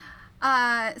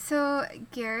So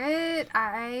Garrett,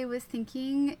 I was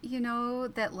thinking,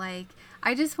 that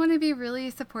I just want to be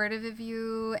really supportive of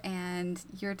you and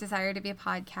your desire to be a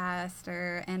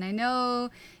podcaster. And I know,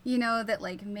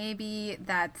 that maybe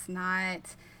that's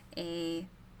not a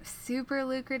super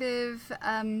lucrative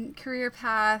career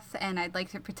path, and I'd like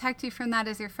to protect you from that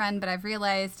as your friend, but I've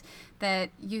realized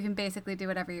that you can basically do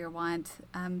whatever you want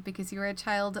because you're a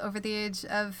child over the age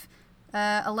of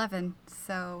 11.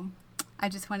 So I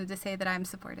just wanted to say that I'm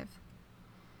supportive.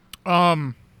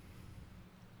 I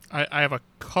have a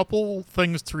couple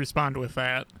things to respond with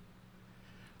that.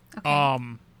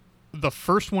 Okay. The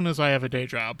first one is I have a day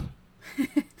job.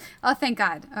 Oh, thank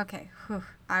God. Okay. Whew.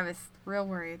 I was real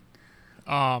worried.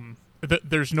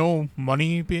 There's no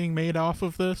money being made off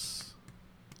of this.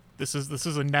 This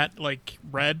is a net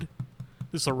red.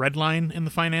 This is a red line in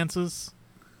the finances.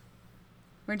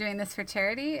 We're doing this for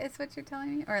charity, is what you're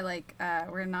telling me? Or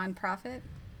we're a nonprofit?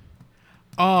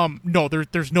 No,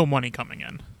 there's no money coming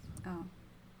in. Oh.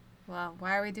 Well,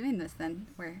 why are we doing this then?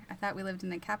 I thought we lived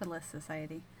in a capitalist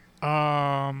society.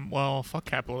 Well, fuck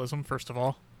capitalism, first of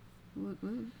all. Ooh,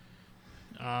 ooh.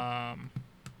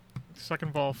 Second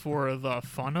of all, for the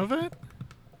fun of it.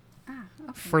 Ah,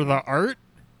 okay. For the art.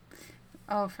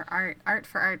 Oh, for art. Art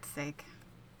for art's sake.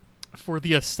 For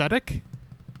the aesthetic.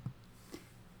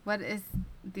 What is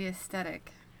the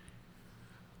aesthetic?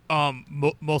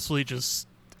 Mostly just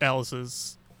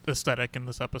Alice's aesthetic in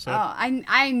this episode. Oh,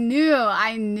 I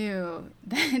knew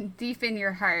that deep in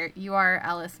your heart you are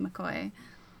Alice McCoy.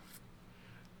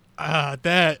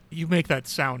 That you make that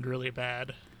sound really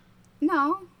bad.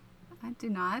 No, I do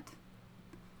not.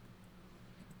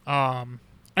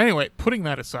 Anyway, putting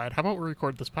that aside, how about we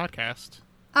record this podcast?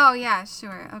 Oh yeah,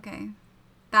 sure. Okay.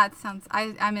 That sounds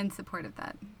I'm in support of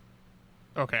that.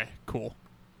 Okay, cool.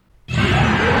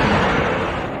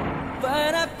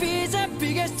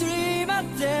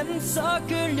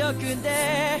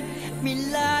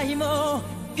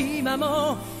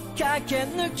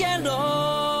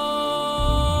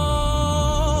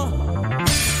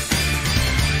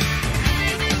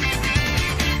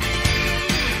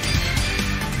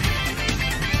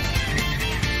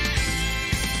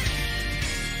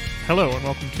 Hello and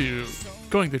welcome to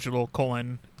Going Digital: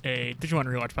 a Digimon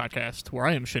Rewatch podcast where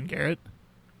I am Shin Garrett.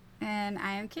 And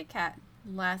I am Kit Kat.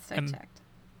 Last I checked.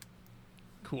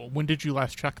 Cool. When did you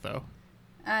last check, though?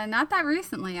 Not that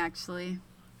recently, actually.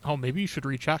 Oh, maybe you should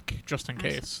recheck just in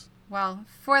case. Well,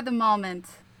 for the moment,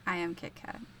 I am Kit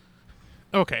Kat.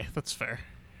 Okay, that's fair.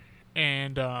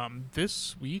 And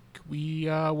this week we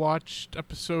watched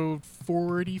episode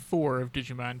 44 of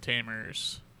Digimon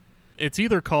Tamers. It's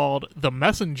either called The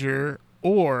Messenger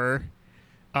or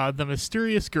The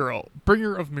Mysterious Girl,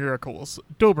 Bringer of Miracles,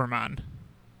 Doberman,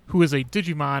 who is a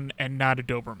Digimon and not a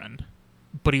Doberman,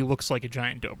 but he looks like a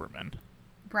giant Doberman.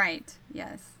 Right,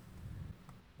 yes.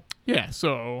 Yeah,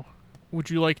 so would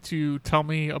you like to tell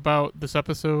me about this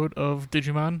episode of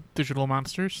Digimon, Digital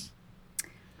Monsters?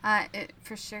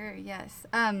 For sure, yes.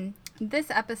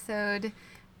 This episode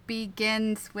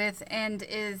begins with and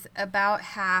is about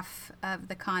half of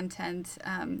the content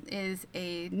is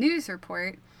a news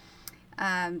report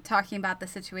talking about the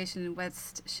situation in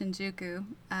West Shinjuku,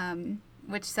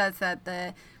 which says that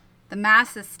the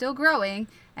mass is still growing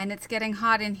and it's getting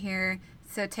hot in here,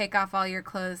 so take off all your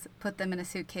clothes, put them in a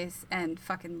suitcase, and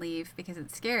fucking leave because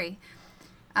it's scary.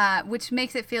 Which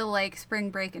makes it feel like spring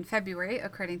break in February,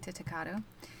 according to Takato.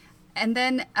 And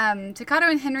then Takato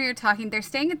and Henry are talking. They're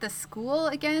staying at the school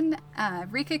again.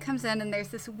 Rika comes in, and there's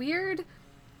this weird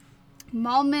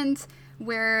moment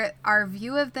where our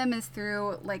view of them is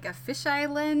through like a fisheye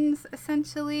lens,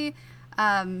 essentially,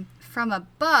 from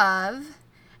above.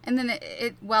 And then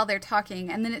it while they're talking,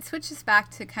 and then it switches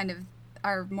back to kind of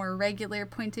our more regular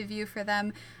point of view for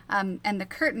them. And the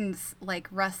curtains like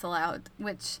rustle out,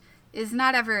 which is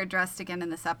not ever addressed again in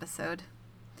this episode.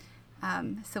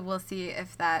 So we'll see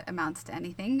if that amounts to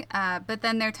anything. But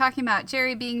then they're talking about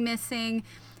Jerry being missing,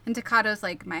 and Takato's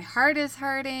like, my heart is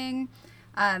hurting.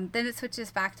 Then it switches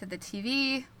back to the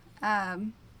TV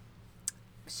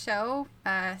show,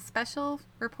 special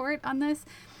report on this.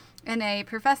 And a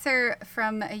professor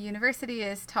from a university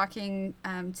is talking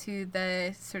to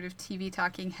the sort of TV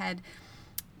talking head,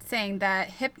 saying that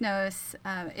Hypnos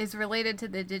is related to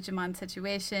the Digimon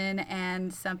situation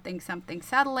and something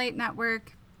satellite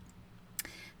network.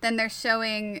 Then they're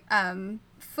showing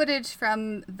footage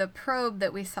from the probe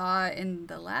that we saw in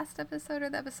the last episode or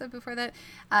the episode before that,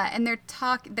 and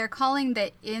they're calling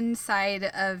the inside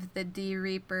of the D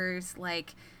Reaper's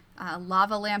like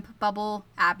lava lamp bubble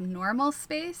abnormal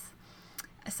space.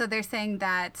 So they're saying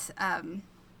that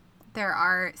there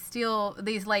are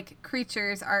these like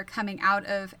creatures are coming out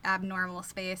of abnormal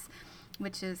space,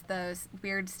 which is those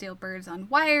weird steel birds on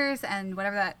wires and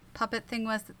whatever that puppet thing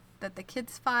was that the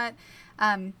kids fought.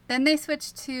 Then they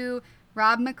switch to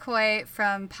Rob McCoy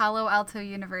from Palo Alto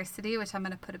University, which I'm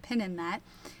going to put a pin in that.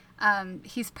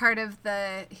 He's part of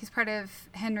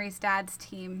Henry's dad's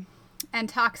team, and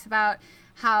talks about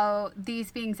how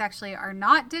these beings actually are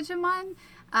not Digimon,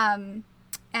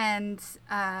 and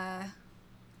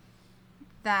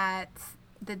that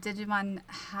the Digimon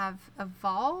have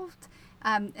evolved.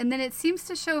 And then it seems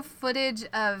to show footage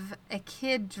of a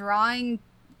kid drawing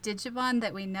Digimon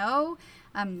that we know,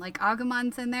 like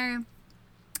Agumon's in there.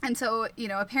 And so,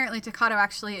 apparently Takato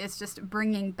actually is just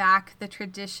bringing back the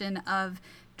tradition of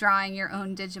drawing your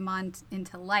own Digimon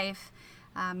into life,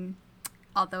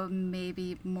 although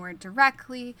maybe more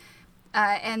directly.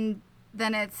 And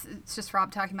then it's just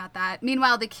Rob talking about that.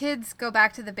 Meanwhile, the kids go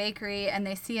back to the bakery and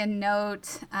they see a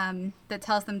note that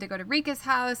tells them to go to Rika's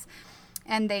house.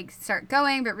 And they start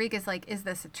going, but Rika's like, is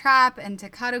this a trap? And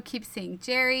Takato keeps seeing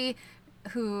Jerry,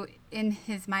 who in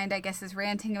his mind, I guess, is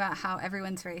ranting about how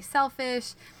everyone's very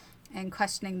selfish and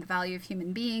questioning the value of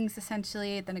human beings,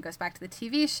 essentially. Then it goes back to the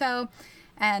TV show.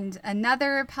 And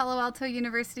another Palo Alto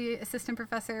University assistant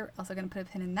professor, also going to put a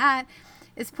pin in that,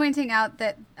 is pointing out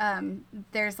that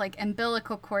there's like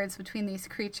umbilical cords between these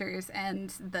creatures and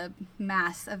the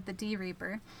mass of the D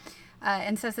Reaper,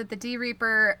 and says that the D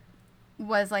Reaper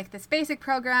was like this basic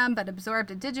program, but absorbed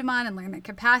a Digimon and learned their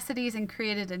capacities and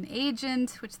created an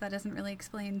agent, which that isn't really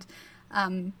explained.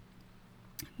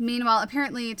 Meanwhile,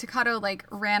 apparently Takato like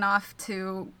ran off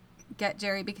to get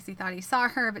Jerry because he thought he saw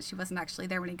her, but she wasn't actually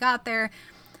there when he got there.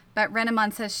 But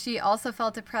Renamon says she also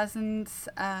felt a presence.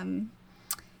 And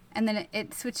then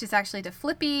it switches actually to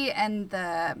Flippy and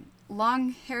the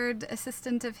long-haired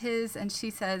assistant of his, and she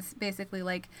says basically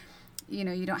like,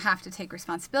 you don't have to take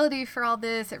responsibility for all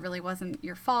this. It really wasn't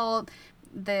your fault.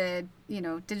 The,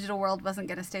 digital world wasn't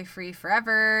going to stay free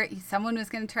forever. Someone was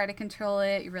going to try to control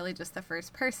it. You're really just the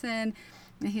first person.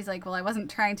 And he's like, well, I wasn't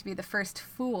trying to be the first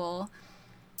fool.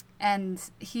 And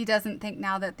he doesn't think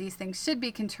now that these things should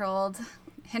be controlled.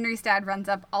 Henry's dad runs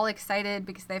up all excited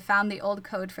because they found the old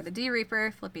code for the D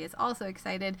Reaper. Flippy is also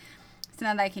excited. So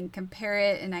now that I can compare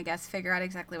it and I guess figure out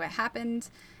exactly what happened.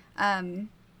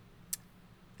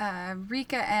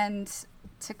 Rika and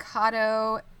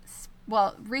Takato,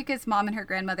 well, Rika's mom and her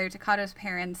grandmother, Takato's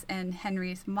parents, and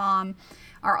Henry's mom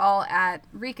are all at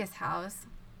Rika's house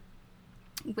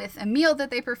with a meal that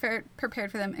they prepared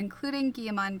for them, including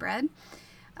Guillemon bread.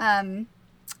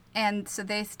 And so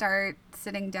they start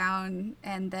sitting down,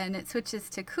 and then it switches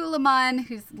to Kulamon,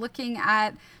 who's looking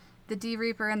at the D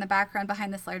Reaper in the background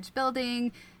behind this large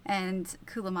building, and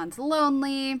Kulamon's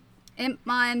lonely.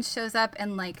 Impmon shows up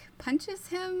and like punches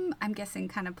him, I'm guessing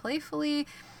kind of playfully,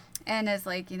 and is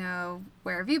like,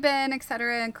 where have you been,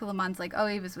 etc. And Kulamon's like, oh,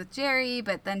 he was with Jerry,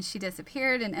 but then she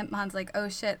disappeared. And Impmon's like, oh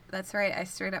shit, that's right, I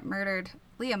straight up murdered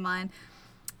Leomon.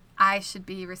 I should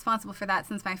be responsible for that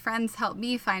since my friends helped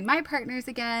me find my partners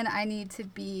again. I need to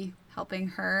be helping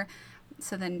her.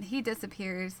 So then he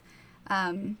disappears.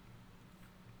 Then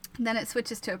it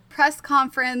switches to a press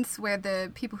conference where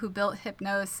the people who built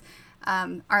Hypnos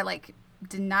are like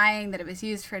denying that it was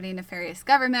used for any nefarious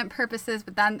government purposes,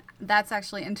 but then that's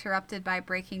actually interrupted by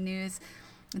breaking news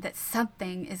that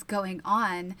something is going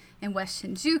on in West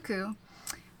Shinjuku.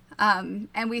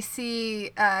 And we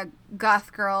see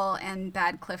Goth Girl and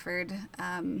Bad Clifford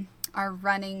are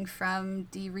running from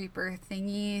D Reaper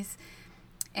thingies,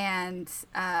 and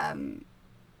then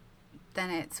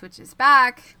it switches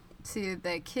back to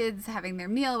the kids having their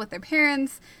meal with their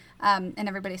parents. And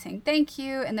everybody saying thank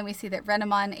you. And then we see that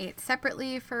Renamon ate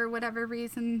separately for whatever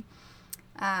reason,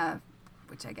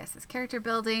 which I guess is character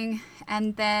building.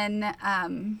 And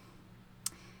then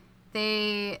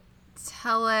they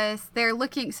tell us they're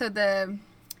looking. So the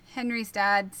Henry's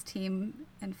dad's team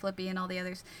and Flippy and all the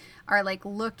others are like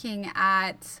looking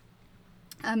at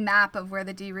a map of where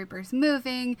the D Reaper's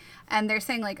moving, and they're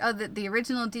saying like, oh, the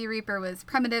original D Reaper was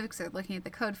primitive because they're looking at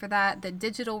the code for that. The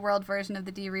digital world version of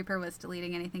the D Reaper was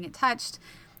deleting anything it touched,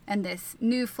 and this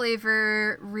new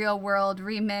flavor real world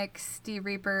remix D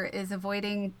Reaper is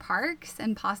avoiding parks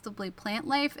and possibly plant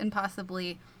life and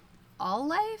possibly all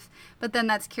life. But then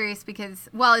that's curious because,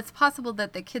 well, it's possible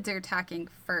that the kids are attacking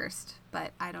first,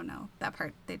 but I don't know, that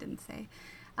part they didn't say.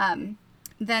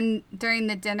 Then during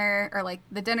the dinner, or like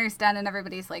the dinner's done and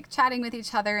everybody's like chatting with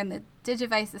each other, and the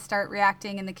Digivices start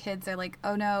reacting, and the kids are like,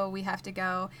 oh no, we have to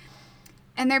go.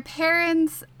 And their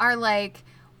parents are like,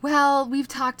 well, we've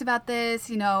talked about this,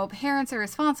 parents are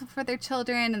responsible for their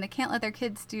children and they can't let their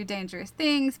kids do dangerous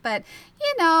things, but,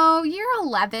 you're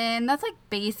 11. That's like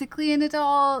basically an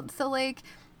adult. So, like,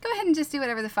 go ahead and just do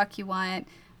whatever the fuck you want.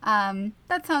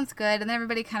 That sounds good. And then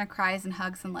everybody kind of cries and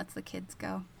hugs and lets the kids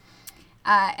go.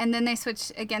 And then they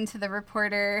switch again to the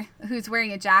reporter who's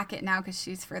wearing a jacket now because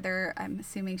she's further, I'm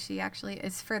assuming she actually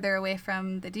is further away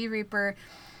from the D Reaper.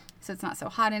 So it's not so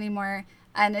hot anymore.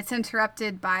 And it's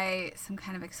interrupted by some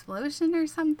kind of explosion or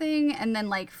something. And then,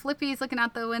 like, Flippy's looking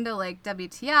out the window like,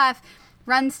 WTF,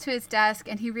 runs to his desk,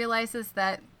 and he realizes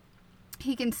that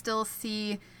he can still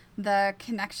see the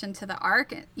connection to the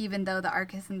Ark, even though the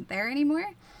Ark isn't there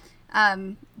anymore.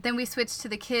 Then we switch to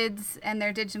the kids, and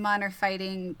their Digimon are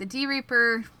fighting the D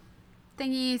Reaper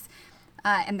thingies.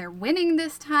 And they're winning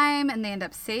this time, and they end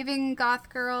up saving Goth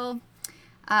Girl.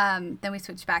 Then we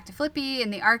switch back to Flippy,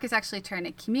 and the Ark is actually trying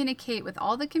to communicate with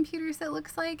all the computers, it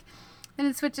looks like. Then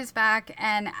it switches back,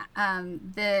 and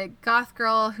the Goth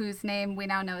Girl, whose name we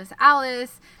now know is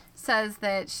Alice, says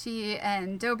that she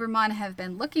and Doberman have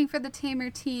been looking for the Tamer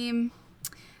team.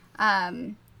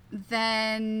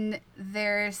 Then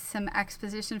there's some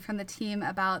exposition from the team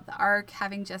about the Ark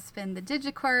having just been the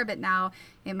Digicorp, but now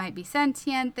it might be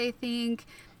sentient, they think.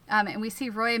 And we see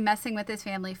Roy messing with his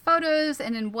family photos.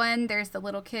 And in one, there's the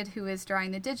little kid who is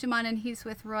drawing the Digimon, and he's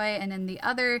with Roy. And in the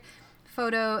other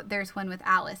photo, there's one with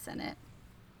Alice in it.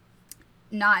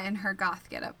 Not in her goth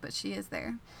getup, but she is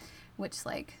there. Which,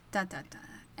 like, da-da-da.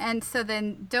 And so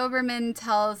then Doberman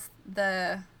tells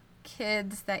the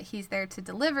kids that he's there to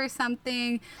deliver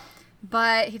something.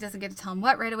 But he doesn't get to tell them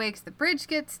what right away because the bridge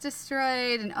gets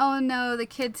destroyed. And oh no, the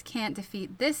kids can't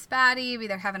defeat this baddie.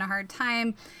 They're having a hard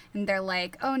time. And they're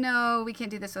like, oh no, we can't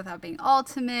do this without being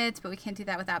ultimate. But we can't do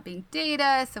that without being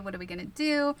Data. So what are we going to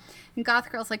do? And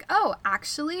Goth Girl's like, oh,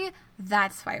 actually,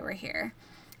 that's why we're here.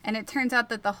 And it turns out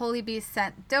that the Holy Beast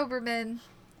sent Doberman.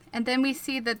 And then we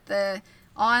see that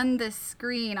on the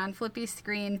screen, on Flippy's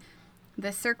screen,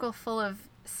 the circle full of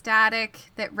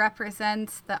static that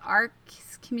represents the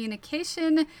Ark's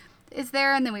communication is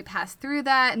there, and then we pass through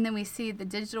that, and then we see the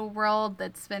digital world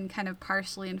that's been kind of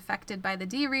partially infected by the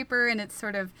D Reaper, and it's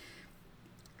sort of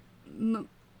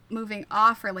moving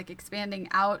off or like expanding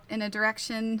out in a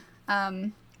direction,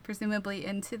 presumably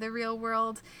into the real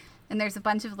world. And there's a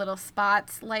bunch of little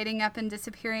spots lighting up and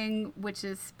disappearing, which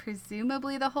is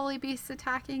presumably the Holy Beast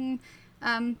attacking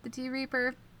the D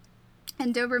Reaper.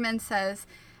 And Doberman says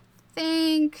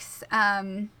thanks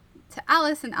to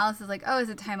Alice, and Alice is like, oh, is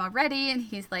it time already? And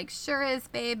he's like, sure is,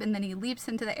 babe. And then he leaps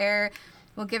into the air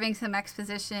while giving some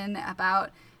exposition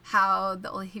about how the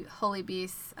Holy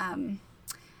Beasts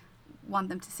want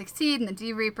them to succeed, and the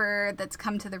D Reaper that's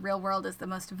come to the real world is the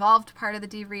most evolved part of the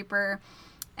D Reaper.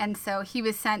 And so he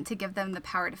was sent to give them the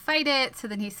power to fight it. So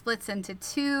then he splits into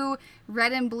two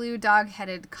red and blue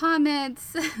dog-headed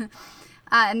comets.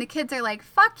 And the kids are like,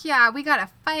 fuck yeah, we gotta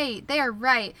fight. They are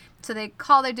right. So they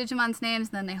call their Digimon's names,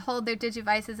 and then they hold their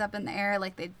Digivices up in the air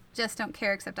like they just don't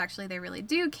care, except actually they really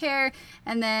do care.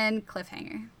 And then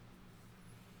cliffhanger.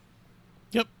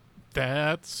 Yep,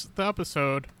 that's the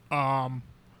episode. I'm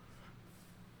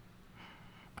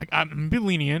gonna be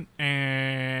lenient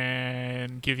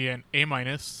and give you an A-. My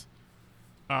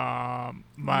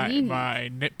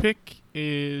nitpick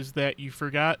is that you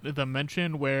forgot the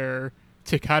mention where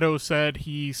Takato said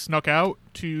he snuck out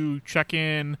to check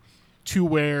in to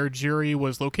where Jiri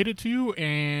was located to,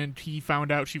 and he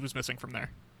found out she was missing from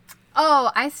there.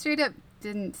 Oh, I straight up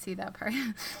didn't see that part.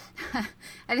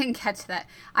 I didn't catch that.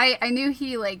 I knew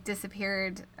he, like,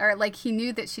 disappeared, or, like, he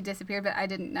knew that she disappeared, but I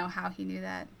didn't know how he knew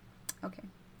that. Okay.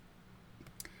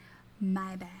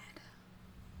 My bad.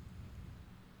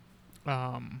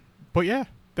 But yeah,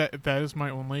 that is my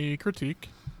only critique.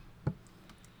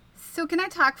 So can I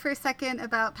talk for a second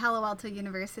about Palo Alto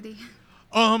University?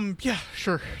 Yeah,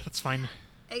 sure. That's fine.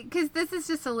 Because this is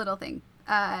just a little thing,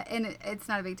 and it's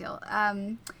not a big deal.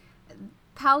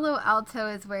 Palo Alto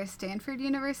is where Stanford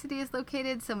University is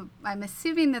located, so I'm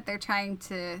assuming that they're trying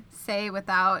to say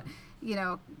without,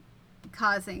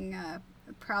 causing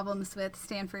problems with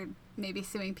Stanford maybe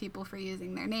suing people for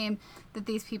using their name, that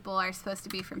these people are supposed to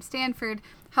be from Stanford.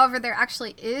 However, there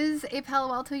actually is a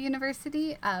Palo Alto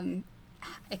University,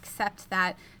 except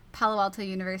that Palo Alto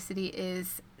University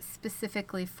is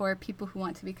specifically for people who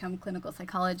want to become clinical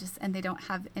psychologists, and they don't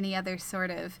have any other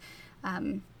sort of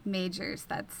majors.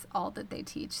 That's all that they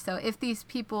teach. So if these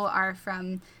people are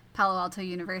from Palo Alto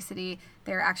University,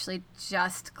 they're actually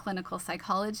just clinical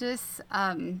psychologists,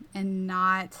 and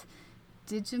not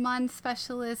Digimon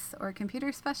specialists or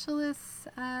computer specialists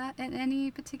in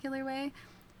any particular way.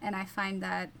 And I find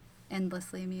that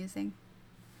endlessly amusing.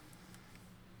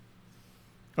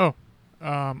 Oh,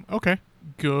 okay.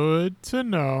 Good to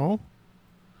know.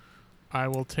 I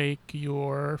will take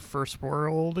your first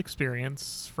world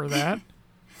experience for that.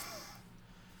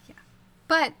 Yeah.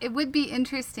 But it would be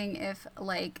interesting if,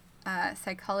 like,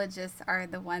 psychologists are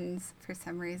the ones, for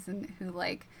some reason, who,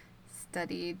 like,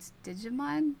 studied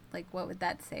Digimon. Like, what would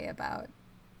that say about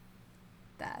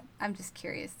that? I'm just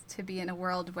curious to be in a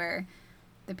world where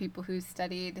the people who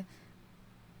studied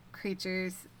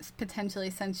creatures, potentially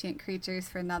sentient creatures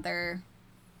for another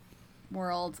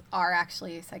world, are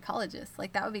actually psychologists.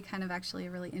 Like, that would be kind of actually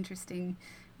a really interesting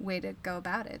way to go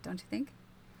about it, don't you think?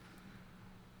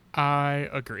 I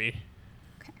agree.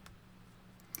 Okay.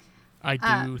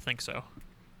 I do think so.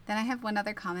 Then I have one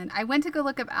other comment. I went to go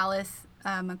look up Alice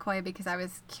McCoy because I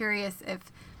was curious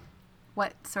if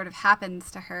what sort of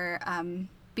happens to her,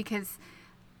 because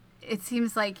it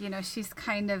seems like, you know, she's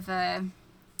kind of a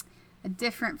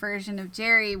different version of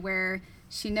Jerry, where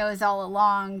she knows all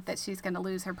along that she's going to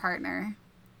lose her partner.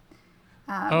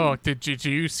 Did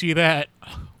you see that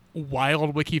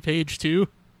wild wiki page too?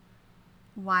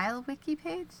 Wild wiki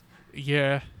page?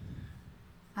 Yeah.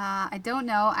 I don't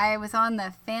know. I was on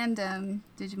the fandom,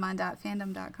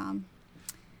 digimon.fandom.com.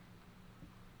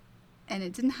 And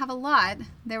it didn't have a lot.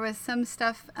 There was some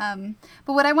stuff. But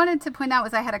what I wanted to point out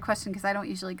was I had a question because I don't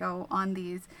usually go on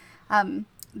these.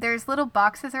 There's little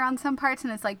boxes around some parts,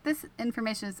 and it's like, this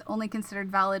information is only considered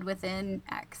valid within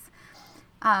X.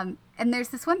 And there's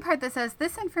this one part that says,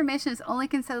 this information is only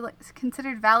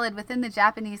considered valid within the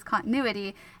Japanese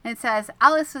continuity. And it says,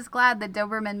 Alice was glad that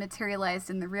Doberman materialized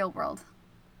in the real world.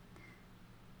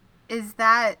 Is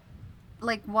that,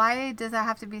 like, why does that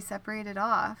have to be separated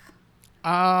off?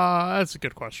 That's a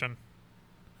good question.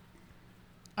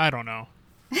 I don't know.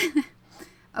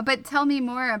 But tell me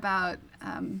more about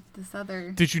this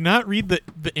other... Did you not read the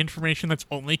information that's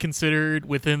only considered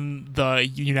within the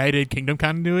United Kingdom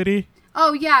continuity?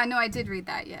 Oh, yeah. No, I did read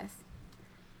that, yes.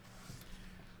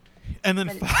 And then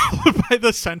followed by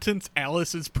the sentence,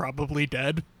 Alice is probably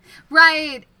dead.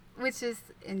 Right, which is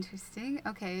interesting.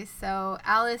 Okay, so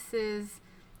Alice is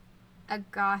a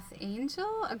goth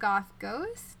angel? A goth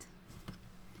ghost?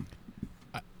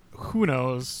 Who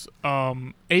knows?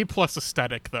 A+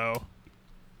 aesthetic, though.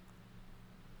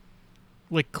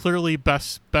 Like, clearly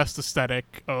best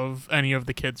aesthetic of any of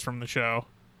the kids from the show.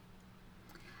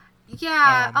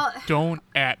 Yeah. Don't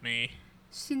at me.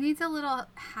 She needs a little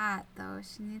hat, though.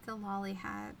 She needs a lolly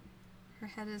hat. Her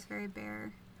head is very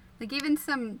bare. Like, even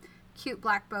some cute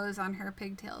black bows on her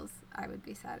pigtails, I would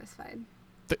be satisfied.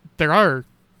 There are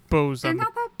bows They're on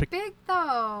not that big,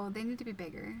 though. They need to be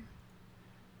bigger.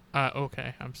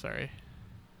 Okay. I'm sorry.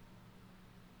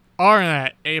 R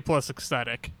that A+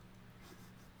 aesthetic.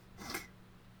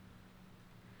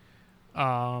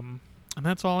 And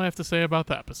that's all I have to say about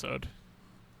the episode.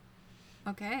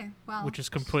 Okay, well... Which is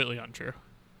completely untrue.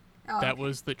 Oh, that okay.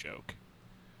 was the joke.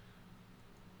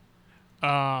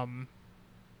 I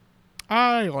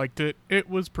liked it. It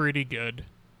was pretty good.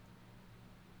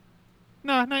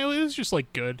 No, it was just,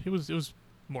 like, good. It was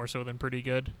more so than pretty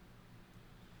good.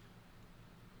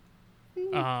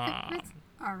 It's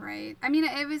all right. I mean,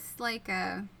 it was like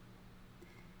it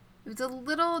was a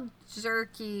little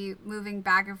jerky, moving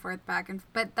back and forth,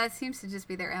 but that seems to just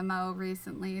be their MO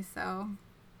recently, so.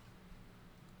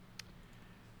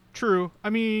 True. I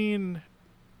mean,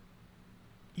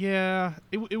 yeah,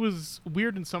 it was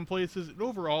weird in some places. It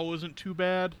overall wasn't too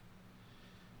bad.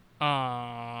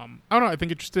 I don't know. I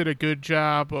think it just did a good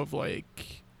job of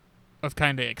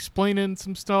kind of explaining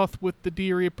some stuff with the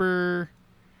D Reaper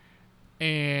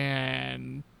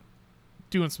and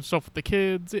doing some stuff with the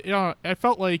kids. I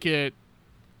felt like it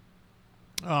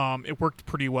worked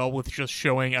pretty well with just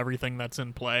showing everything that's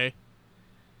in play.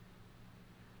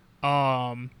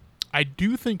 I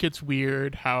do think it's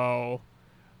weird how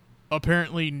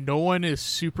apparently no one is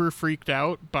super freaked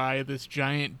out by this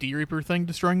giant D Reaper thing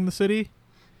destroying the city.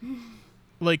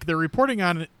 Like, they're reporting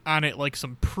on it like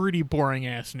some pretty boring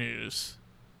ass news.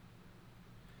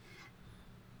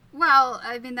 Well,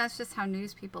 I mean, that's just how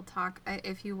news people talk.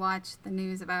 If you watch the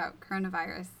news about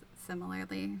coronavirus,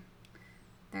 similarly,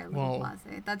 they're a little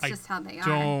blasé. That's just how they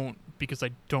are. Because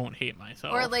I don't hate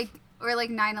myself. Or like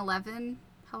 9/11.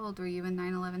 How old were you when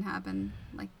 9/11 happened?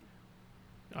 Like,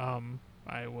 I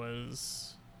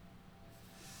was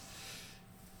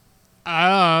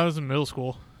in middle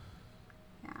school.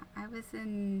 Yeah, I was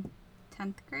in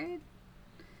 10th grade.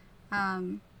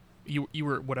 You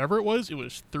were, whatever it was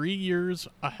 3 years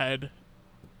ahead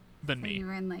than So me. you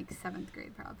were in like 7th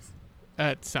grade, probs.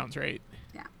 That sounds right.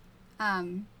 Yeah.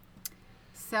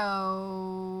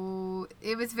 So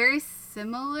it was very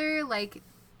similar. Like,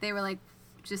 they were like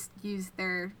just use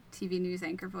their TV news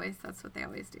anchor voice. That's what they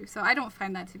always do. So I don't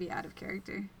find that to be out of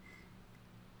character.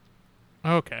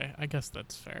 Okay, I guess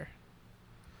that's fair.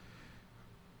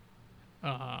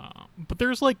 But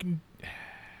there's like,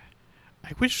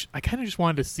 I kind of just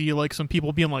wanted to see like some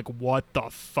people being like, "What the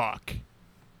fuck."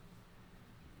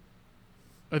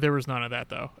 There was none of that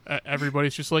though.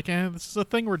 Everybody's just like, this is a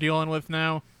thing we're dealing with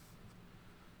now.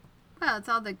 Well, it's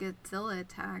all the Godzilla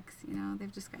attacks.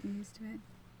 They've just gotten used to it.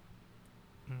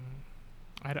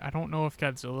 I don't know if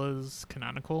Godzilla is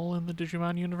canonical in the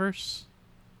Digimon universe.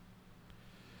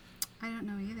 I don't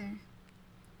know either.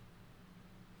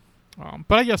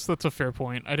 But I guess that's a fair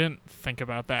point. I didn't think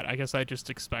about that. I guess I just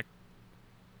expect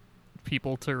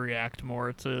people to react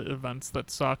more to events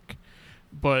that suck.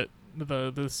 But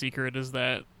the secret is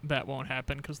that won't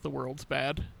happen because the world's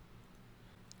bad.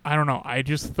 I don't know. I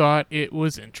just thought it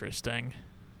was interesting.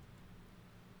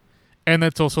 And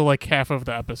that's also like half of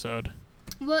the episode.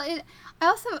 Well,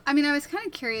 I was kind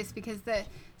of curious because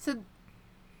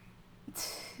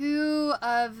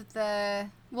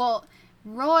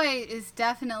Roy is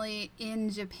definitely in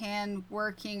Japan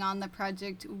working on the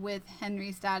project with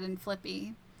Henry's dad and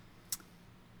Flippy.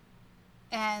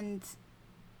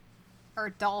 Or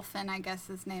Dolphin, I guess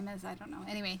his name is. I don't know.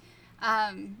 Anyway,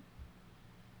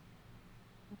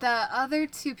 the other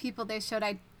two people they showed,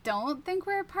 I don't think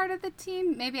were a part of the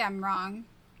team. Maybe I'm wrong.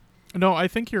 No, I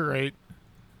think you're right.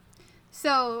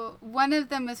 So one of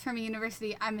them was from a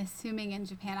university, I'm assuming in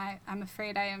Japan. I'm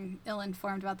afraid I am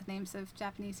ill-informed about the names of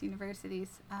Japanese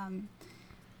universities. And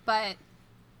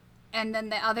then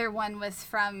the other one was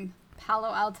from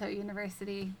Palo Alto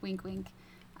University, wink, wink.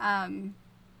 And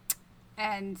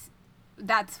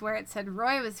that's where it said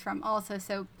Roy was from also.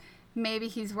 So maybe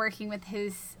he's working with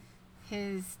his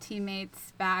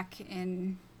teammates back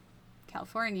in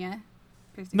California.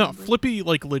 Presumably. No, Flippy,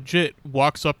 like, legit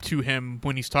walks up to him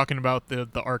when he's talking about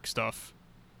the ARC stuff.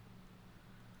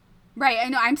 Right, I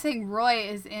know. I'm saying Roy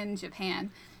is in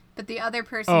Japan, but the other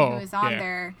person who was on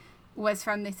there was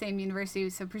from the same university,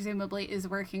 so presumably is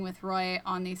working with Roy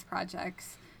on these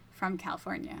projects from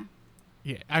California.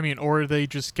 Yeah, I mean, or they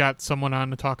just got someone on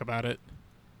to talk about it.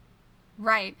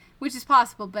 Right, which is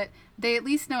possible, but they at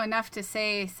least know enough to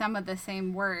say some of the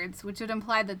same words, which would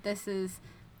imply that this is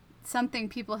something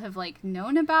people have like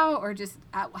known about, or just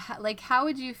like, how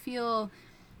would you feel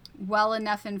well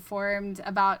enough informed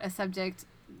about a subject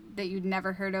that you'd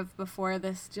never heard of before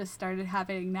this just started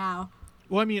happening now?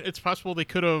 Well, I mean, it's possible they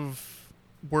could have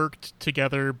worked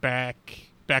together back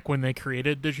when they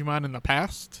created Digimon in the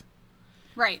past.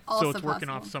 Right, also so it's working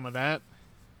possible. off some of that.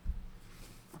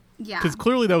 Yeah. Because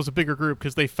clearly that was a bigger group,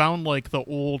 because they found like the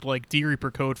old like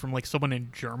D-Reaper code from like someone in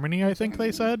Germany, I think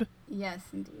they said. Yes,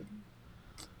 indeed.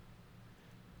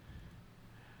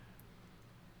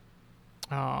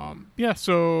 Yeah,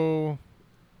 so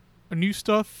new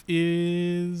stuff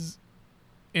is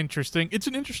interesting. It's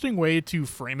an interesting way to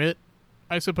frame it,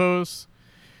 I suppose.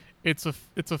 It's a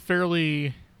fairly,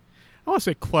 I don't want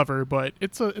to say clever, but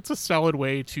it's a solid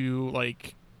way to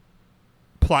like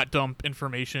plot dump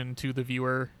information to the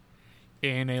viewer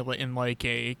in a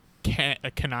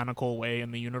canonical way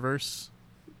in the universe.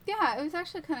 Yeah, it was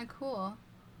actually kind of cool.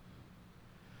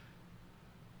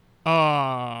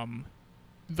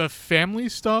 The family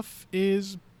stuff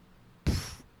is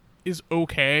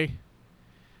okay.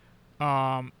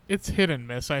 It's hit and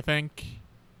miss, I think.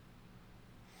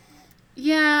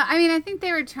 Yeah, I mean, I think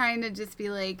they were trying to just be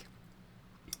like,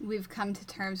 we've come to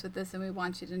terms with this and we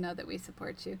want you to know that we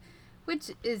support you,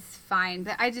 which is fine.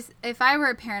 But if I were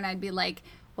a parent, I'd be like,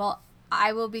 well,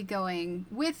 I will be going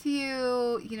with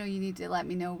you. You need to let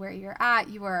me know where you're at.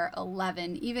 You are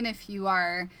 11. Even if you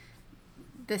are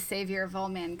the savior of all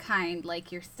mankind,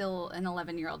 like, you're still an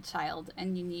 11-year-old child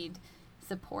and you need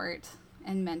support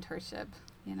and mentorship,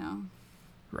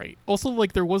 Right. Also,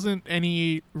 like, there wasn't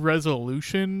any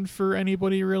resolution for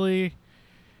anybody, really.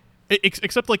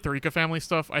 Except, like, the Rika family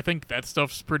stuff. I think that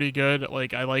stuff's pretty good.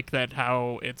 Like, I like that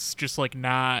how it's just, like,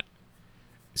 not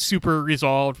super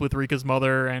resolved with Rika's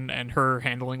mother and her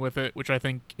handling with it, which I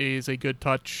think is a good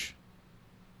touch.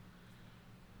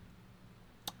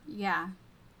 Yeah.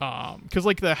 Because,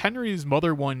 like, the Henry's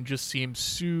mother one just seems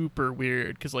super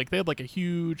weird. Because, like, they had, like, a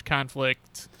huge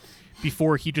conflict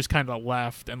before he just kind of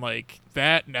left, and like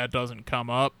that doesn't come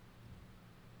up.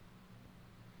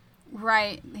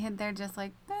 Right. They're just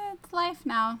like, it's life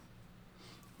now.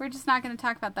 We're just not going to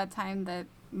talk about that time that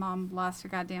Mom lost her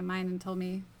goddamn mind and told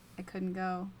me I couldn't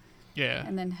go. Yeah.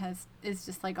 And then is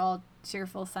just like all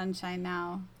cheerful sunshine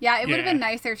now. Yeah, it would have been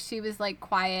nicer if she was like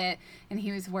quiet and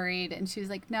he was worried and she was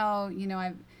like, no,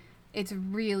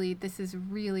 this is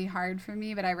really hard for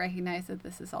me, but I recognize that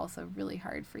this is also really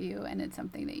hard for you, and it's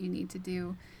something that you need to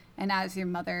do. And as your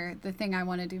mother, the thing I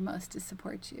want to do most is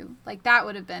support you. Like, that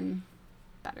would have been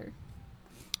better.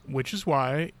 Which is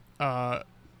why the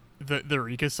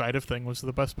Rika side of thing was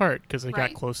the best part, because they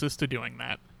got closest to doing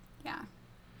that. Yeah.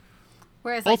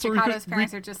 Whereas, like, Chikado's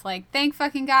parents are just like, thank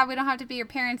fucking God we don't have to be your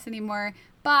parents anymore.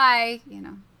 Bye. You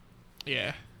know.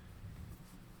 Yeah.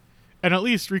 And at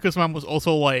least Rika's mom was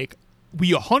also like,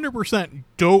 we 100%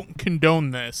 don't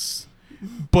condone this,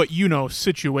 but, you know,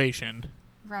 situation.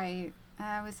 Right.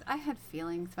 I had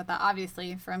feelings about that,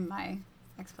 obviously, from my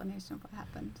explanation of what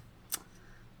happened.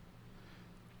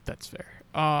 That's fair.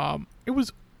 It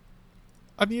was,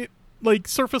 I mean, like,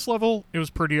 surface level, it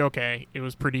was pretty okay. It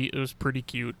was pretty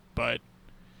cute, but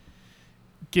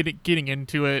getting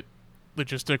into it,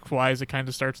 logistic-wise, it kind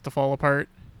of starts to fall apart.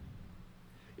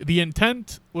 The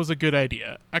intent was a good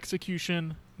idea.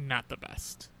 Execution, not the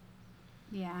best.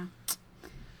 Yeah.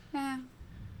 Yeah,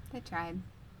 they tried.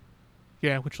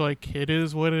 Yeah, which, like, it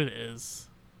is what it is.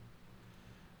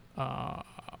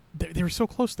 They were so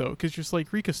close, though, because just,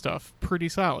 like, Rika stuff, pretty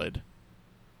solid.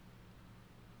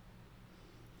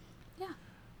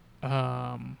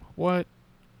 Yeah. What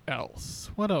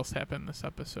else? What else happened this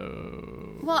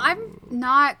episode? Well, I'm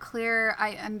not clear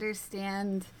I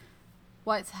understand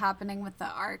what's happening with the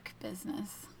ARC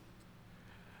business.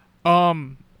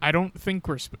 I don't think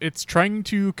it's trying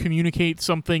to communicate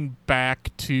something back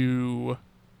to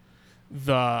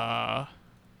the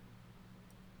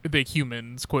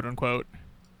humans, quote unquote.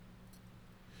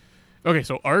 Okay,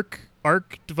 so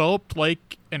ARC developed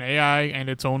like an AI and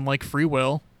its own like free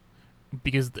will,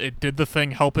 because it did the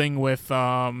thing helping with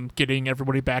getting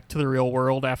everybody back to the real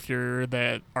world after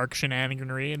that ARC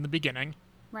shenaniganry in the beginning.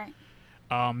 Right.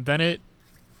 Then it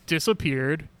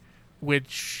disappeared,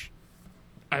 which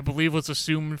I believe was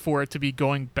assumed for it to be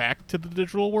going back to the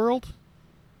digital world.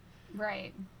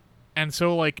 Right. And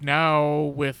so, like, now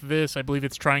with this, I believe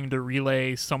it's trying to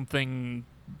relay something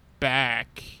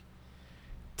back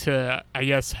to, I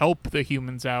guess, help the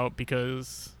humans out,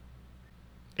 because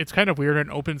it's kind of weird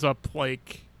and opens up,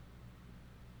 like,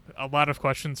 a lot of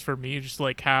questions for me, just,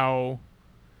 like, how...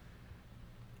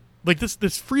 Like,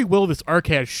 this free will this ARC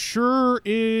has sure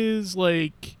is,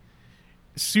 like,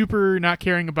 super not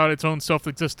caring about its own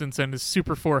self-existence and is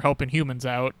super for helping humans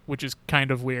out, which is kind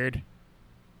of weird.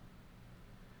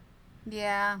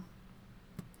 Yeah.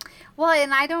 Well,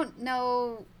 and I don't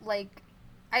know, like,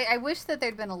 I wish that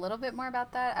there'd been a little bit more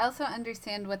about that. I also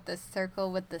understand what the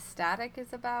circle with the static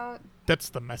is about. That's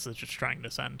the message it's trying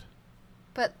to send.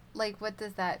 But, like, what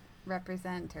does that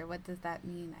represent, or what does that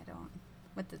mean?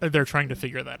 They're trying to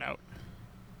figure that out.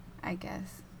 I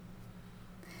guess.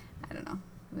 I don't know.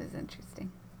 It was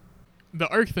interesting. The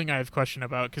ARC thing I have a question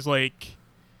about, because, like,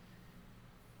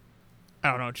 I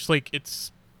don't know, just, like,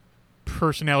 its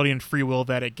personality and free will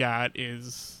that it got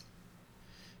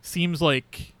seems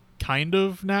like kind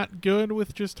of not good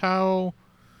with just how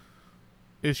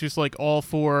it's just, like, all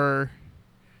for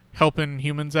helping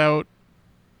humans out.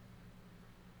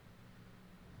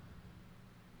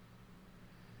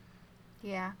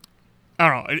 Yeah. I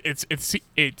don't know.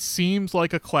 It seems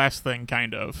like a class thing,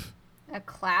 kind of. A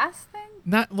class thing?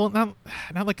 Not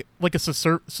like a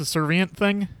subservient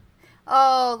thing.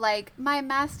 Oh, like, my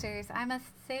masters, I must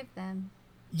save them.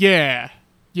 Yeah,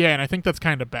 and I think that's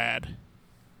kind of bad.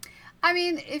 I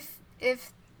mean,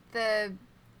 if the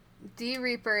D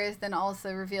Reaper is then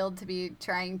also revealed to be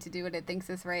trying to do what it thinks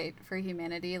is right for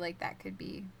humanity, like, that could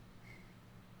be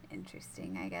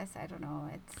interesting, I guess. I don't know.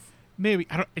 It's maybe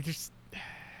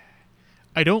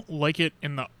I don't like it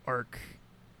in the ARC,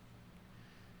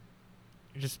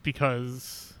 just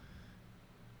because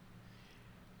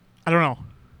I don't know.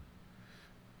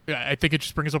 I think it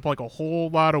just brings up, like, a whole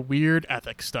lot of weird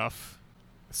ethics stuff.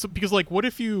 So, because, like, what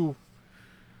if you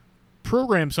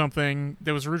program something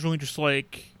that was originally just,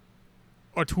 like,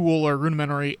 a tool or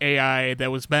rudimentary AI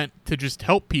that was meant to just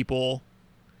help people,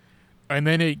 and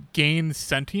then it gains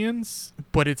sentience,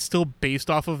 but it's still based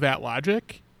off of that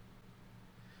logic?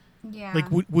 Yeah. Like,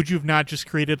 would you have not just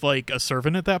created, like, a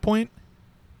servant at that point?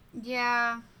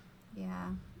 Yeah.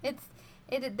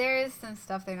 There is some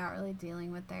stuff they're not really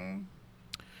dealing with there.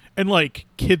 And, like,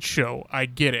 kids show, I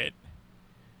get it.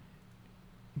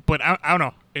 But I don't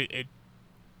know.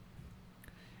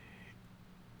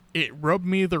 It rubbed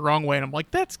me the wrong way, and I'm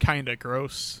like, that's kind of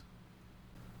gross.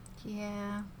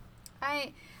 Yeah.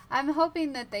 I'm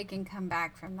hoping that they can come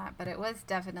back from that, but it was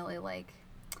definitely, like,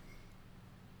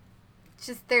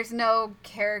 just there's no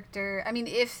character. I mean,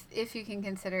 if you can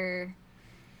consider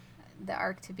the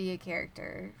ARC to be a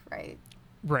character, right?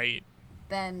 Right.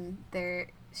 Then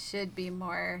should be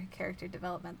more character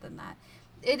development than that.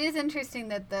 It is interesting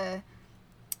that the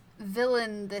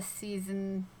villain this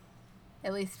season,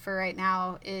 at least for right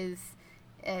now, is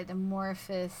an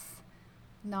amorphous,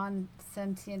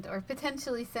 non-sentient or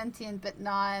potentially sentient but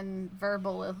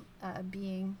non-verbal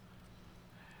being.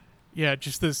 Yeah,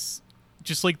 just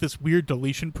like this weird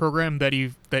deletion program that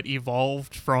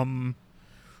evolved from,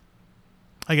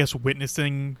 I guess,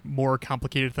 witnessing more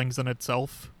complicated things than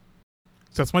itself.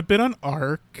 So that's my bit on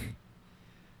Arc.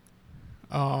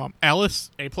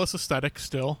 Alice, A+ aesthetic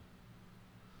still.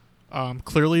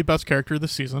 Clearly best character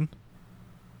this season.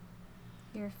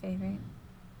 Your favorite?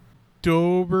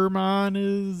 Doberman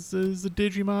is a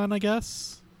Digimon, I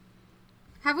guess.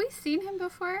 Have we seen him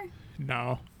before?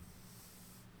 No.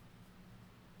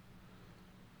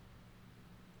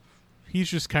 He's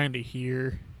just kind of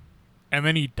here. And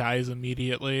then he dies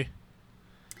immediately.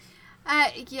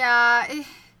 Yeah.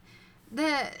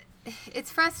 It's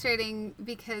frustrating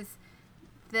because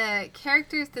the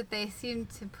characters that they seem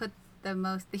to put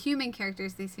the human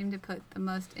characters they seem to put the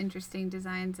most interesting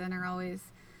designs in are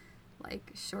always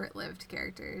like short-lived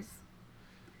characters.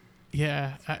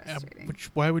 Yeah.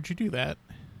 Why would you do that?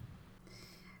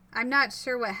 I'm not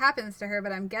sure what happens to her,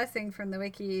 but I'm guessing from the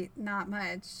wiki, not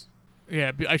much.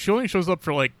 Yeah, she only shows up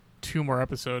for like 2 more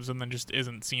episodes and then just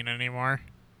isn't seen anymore.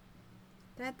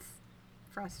 That's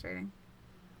frustrating.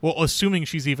 Well, assuming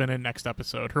she's even in next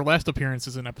episode. Her last appearance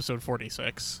is in episode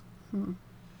 46.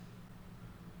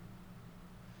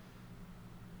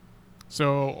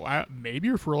 So maybe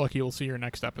if we're lucky, we'll see her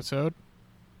next episode.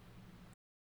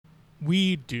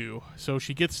 We do. So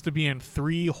she gets to be in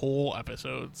 3 whole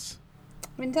episodes.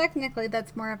 I mean, technically,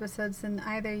 that's more episodes than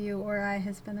either you or I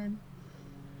has been in.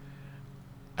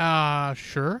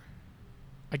 Sure.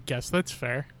 I guess that's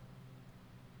fair.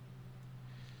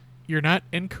 You're not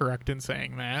incorrect in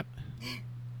saying that.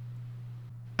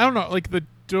 I don't know, like the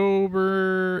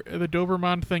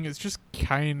Doberman thing is just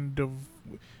kind of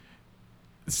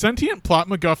sentient plot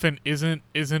MacGuffin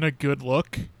isn't a good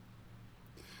look.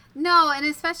 No, and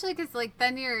especially because like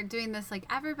then you're doing this like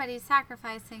everybody's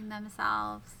sacrificing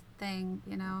themselves thing,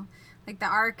 you know, like the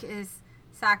Ark is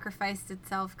sacrificed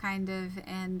itself kind of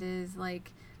and is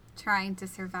like trying to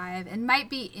survive and might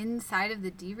be inside of the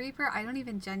D Reaper. I don't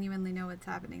even genuinely know what's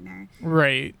happening there.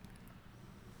 Right.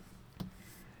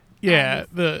 Yeah,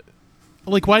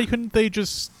 why couldn't they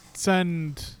just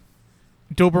send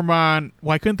Doberman?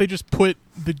 Why couldn't they just put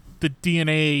the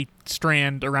DNA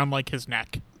strand around like his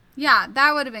neck? Yeah,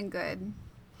 that would have been good.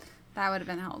 That would have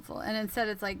been helpful. And instead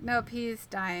it's like, nope, he's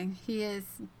dying. He is,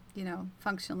 you know,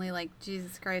 functionally like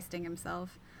Jesus Christing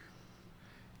himself.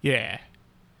 Yeah.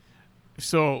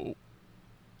 So,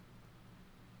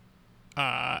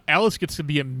 Alice gets to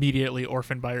be immediately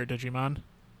orphaned by her Digimon.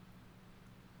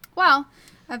 Well,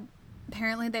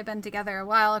 apparently they've been together a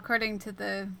while, according to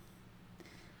the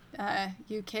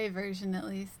UK version, at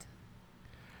least.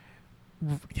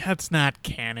 That's not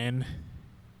canon.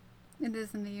 It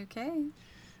is in the UK.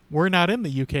 We're not in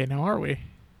the UK now, are we?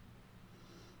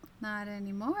 Not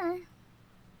anymore.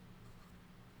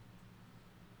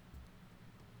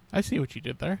 I see what you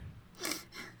did there.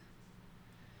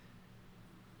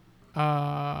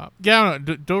 Yeah, I don't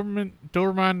know.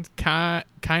 Doberman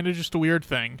kind of just a weird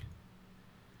thing.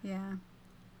 Yeah.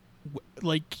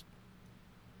 Like,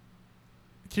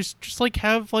 just like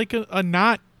have like a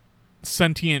not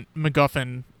sentient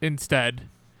MacGuffin instead,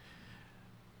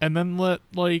 and then let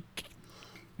like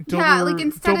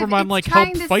Doberman like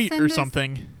help fight or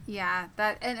something. Yeah,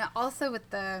 that, and also with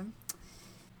the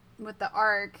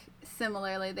Ark,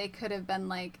 similarly, they could have been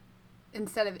like,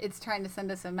 instead of it's trying to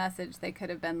send us a message, they could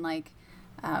have been like,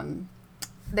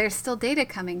 there's still data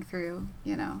coming through,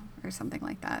 you know, or something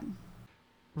like that.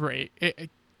 Right.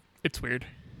 It's weird.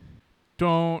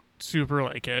 Don't super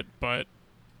like it, but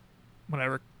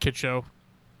whatever. Kid show.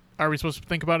 Are we supposed to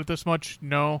think about it this much?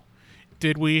 No.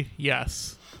 Did we?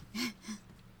 Yes.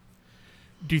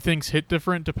 Do things hit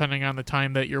different depending on the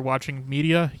time that you're watching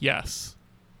media? Yes.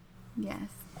 Yes.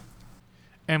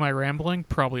 Am I rambling?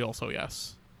 Probably also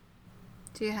yes.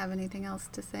 Do you have anything else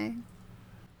to say?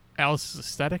 Alice's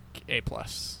aesthetic, A+.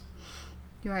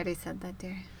 You already said that,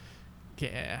 dear.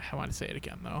 Yeah, I want to say it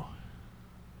again, though.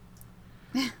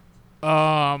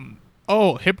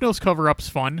 Hypno's cover-up's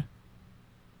fun.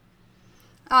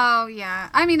 Oh, yeah.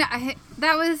 I mean, that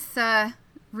was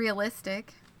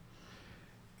realistic.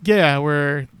 Yeah,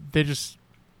 where they just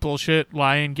bullshit,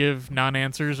 lie, and give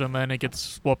non-answers, and then it gets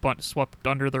swept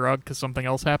under the rug because something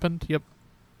else happened. Yep.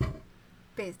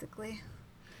 Basically.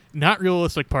 Not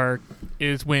realistic part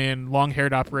is when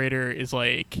long-haired operator is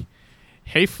like,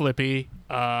 hey, Flippy,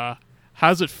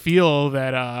 how's it feel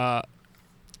that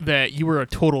that you were a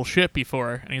total shit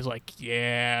before. And he's like,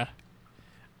 yeah,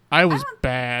 I was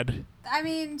bad. I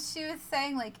mean, she was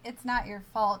saying, like, it's not your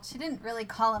fault. She didn't really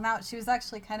call him out. She was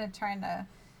actually kind of trying to...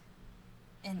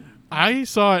 I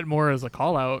saw it more as a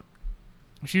call out.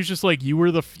 She was just like, you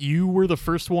were the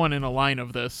first one in a line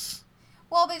of this.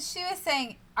 Well, but she was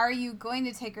saying, are you going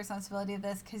to take responsibility of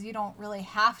this? Because you don't really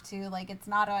have to. Like, it's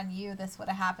not on you. This would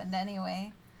have happened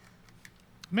anyway.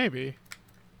 Maybe.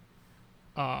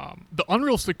 The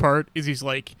unrealistic part is he's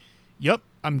like, yep,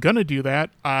 I'm going to do that.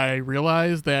 I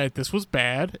realized that this was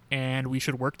bad and we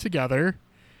should work together.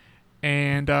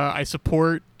 And I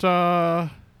support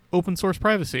open source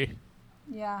privacy.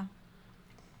 Yeah.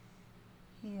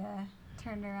 He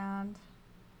turned around.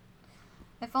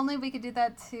 If only we could do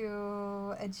that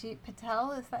to Ajit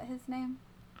Patel. Is that his name?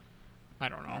 I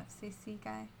don't know. FCC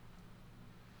guy.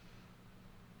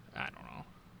 I don't know.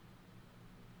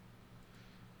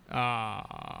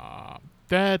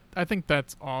 I think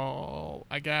that's all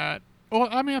I got. Well,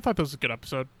 I mean, I thought this was a good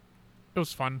episode. It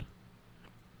was fun.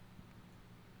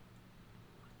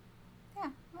 Yeah,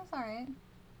 it was alright.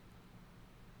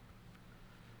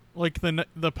 Like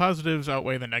the positives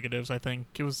outweigh the negatives. I think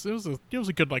it was a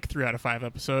good like 3 out of 5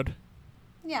 episode.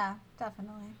 Yeah,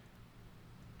 definitely.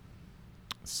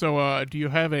 So, do you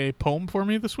have a poem for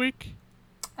me this week?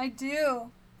 I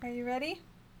do. Are you ready?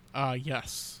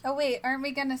 Yes. Oh wait, aren't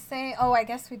we gonna say? Oh, I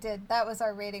guess we did. That was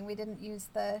our rating. We didn't use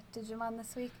the Digimon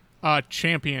this week.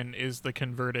 Champion is the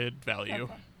converted value.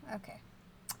 Okay.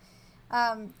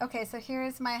 Okay. So here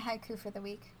is my haiku for the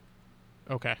week.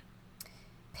 Okay.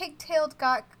 Pigtailed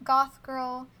goth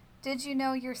girl, did you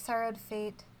know your sorrowed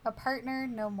fate? A partner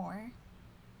no more.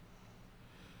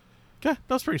 Okay,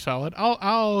 that's pretty solid.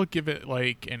 I'll give it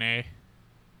like an A.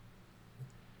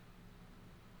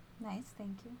 Nice,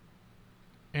 thank you.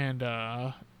 And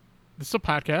this is a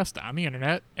podcast on the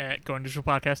internet at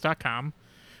goingdigitalpodcast.com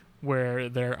where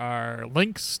there are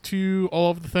links to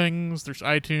all of the things. There's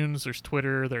iTunes, there's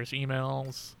Twitter, there's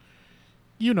emails.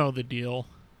 You know the deal.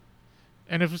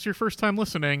 And if it's your first time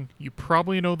listening, you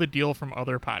probably know the deal from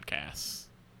other podcasts.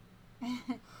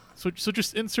 So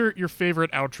just insert your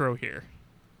favorite outro here.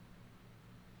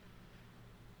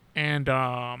 And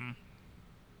the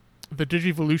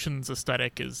Digivolutions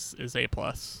aesthetic is A+.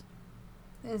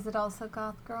 Is it also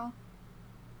goth girl?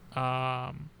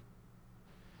 I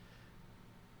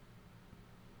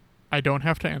don't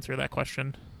have to answer that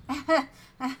question. Do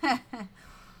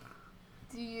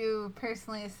you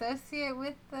personally associate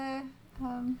with the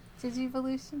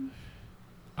Digivolution?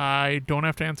 I don't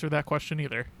have to answer that question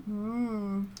either.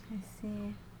 I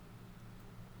see.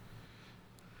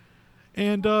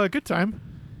 And good time.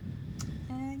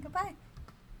 And goodbye.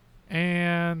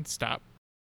 And stop.